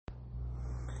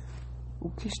O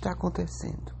que está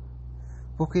acontecendo?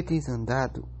 Por que tens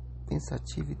andado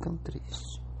pensativo e tão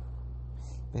triste?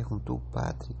 Perguntou o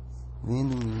padre,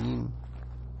 vendo o menino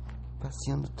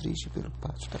passeando triste pelo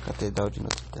pátio da Catedral de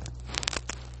Notre Dame.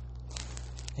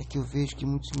 É que eu vejo que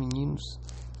muitos meninos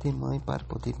têm mãe para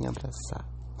poderem abraçar,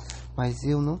 mas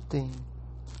eu não tenho.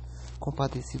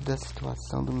 Compadecido da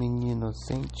situação do menino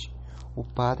inocente, o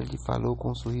padre lhe falou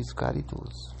com um sorriso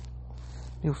caridoso.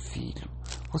 Meu filho,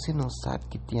 você não sabe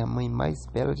que tem a mãe mais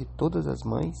bela de todas as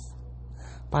mães?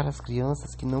 Para as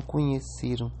crianças que não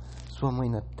conheceram sua mãe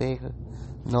na terra,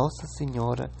 Nossa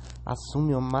Senhora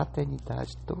assume uma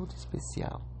maternidade toda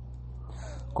especial.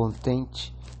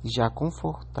 Contente e já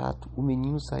confortado, o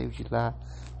menino saiu de lá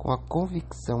com a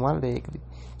convicção alegre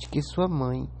de que sua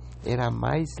mãe era a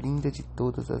mais linda de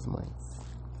todas as mães.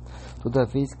 Toda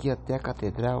vez que ia até a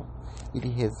catedral, ele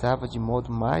rezava de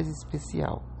modo mais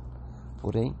especial.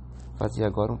 Porém, fazia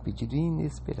agora um pedido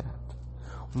inesperado.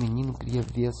 O menino queria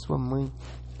ver a sua mãe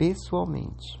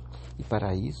pessoalmente, e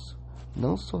para isso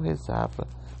não só rezava,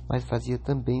 mas fazia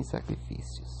também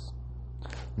sacrifícios.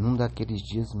 Num daqueles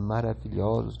dias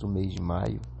maravilhosos do mês de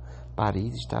maio,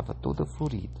 Paris estava toda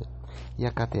florida e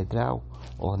a catedral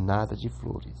ornada de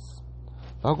flores.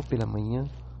 Logo pela manhã,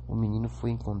 o menino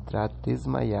foi encontrado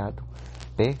desmaiado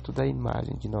perto da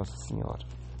imagem de Nossa Senhora.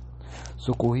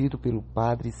 Socorrido pelo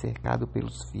padre e cercado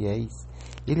pelos fiéis,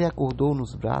 ele acordou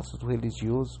nos braços do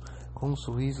religioso com um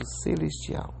sorriso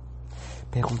celestial.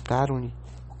 Perguntaram-lhe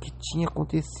o que tinha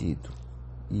acontecido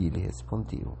e ele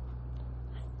respondeu: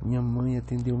 minha mãe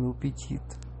atendeu meu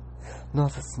pedido.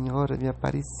 Nossa Senhora me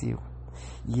apareceu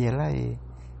e ela é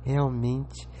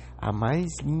realmente a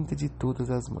mais linda de todas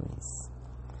as mães.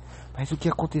 Mas o que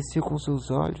aconteceu com seus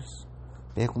olhos?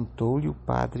 Perguntou-lhe o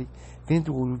padre,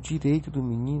 vendo o olho direito do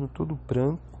menino todo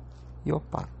branco e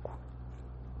opaco.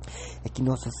 É que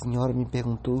Nossa Senhora me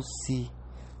perguntou se,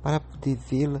 para poder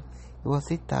vê-la, eu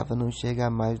aceitava não enxergar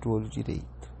mais do olho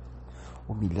direito.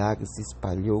 O milagre se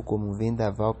espalhou como um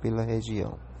vendaval pela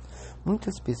região.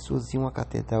 Muitas pessoas iam à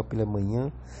catedral pela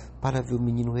manhã para ver o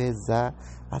menino rezar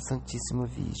à Santíssima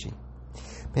Virgem.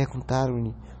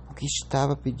 Perguntaram-lhe o que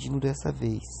estava pedindo dessa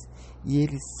vez, e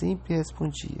ele sempre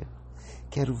respondia: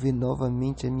 quero ver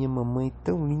novamente a minha mamãe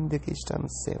tão linda que está no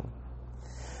céu.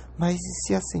 Mas e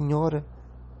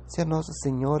se a Nossa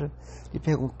Senhora lhe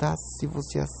perguntasse se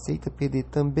você aceita perder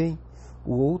também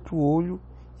o outro olho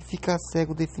e ficar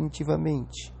cego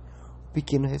definitivamente? O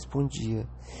pequeno respondia: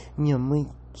 minha mãe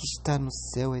que está no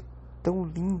céu é tão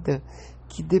linda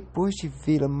que depois de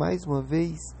vê-la mais uma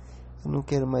vez, eu não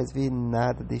quero mais ver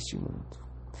nada deste mundo.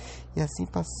 E assim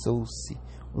passou-se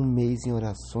um mês em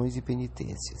orações e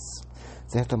penitências.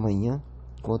 Certa manhã,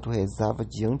 enquanto rezava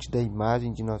diante da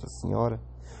imagem de Nossa Senhora,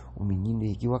 o menino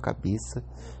ergueu a cabeça,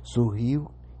 sorriu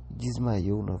e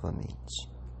desmaiou novamente.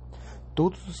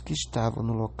 Todos os que estavam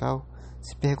no local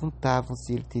se perguntavam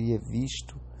se ele teria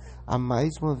visto a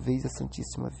mais uma vez a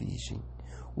Santíssima Virgem.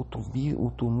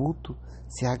 O tumulto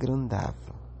se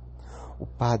agrandava. O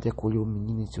padre acolheu o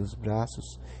menino em seus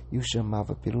braços e o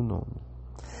chamava pelo nome.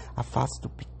 A face do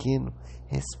pequeno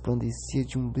resplandecia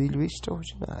de um brilho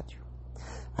extraordinário.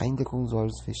 Ainda com os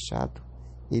olhos fechados,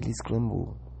 ele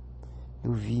exclamou: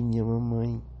 eu vi minha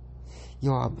mamãe. E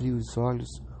ao abrir os olhos,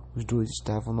 os dois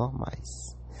estavam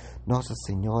normais. Nossa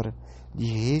Senhora lhe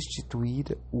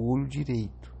restituíra o olho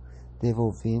direito,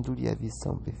 devolvendo-lhe a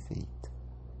visão perfeita.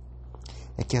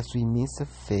 É que a sua imensa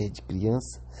fé de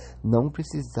criança não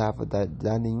precisava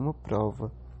dar nenhuma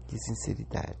prova de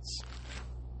sinceridade.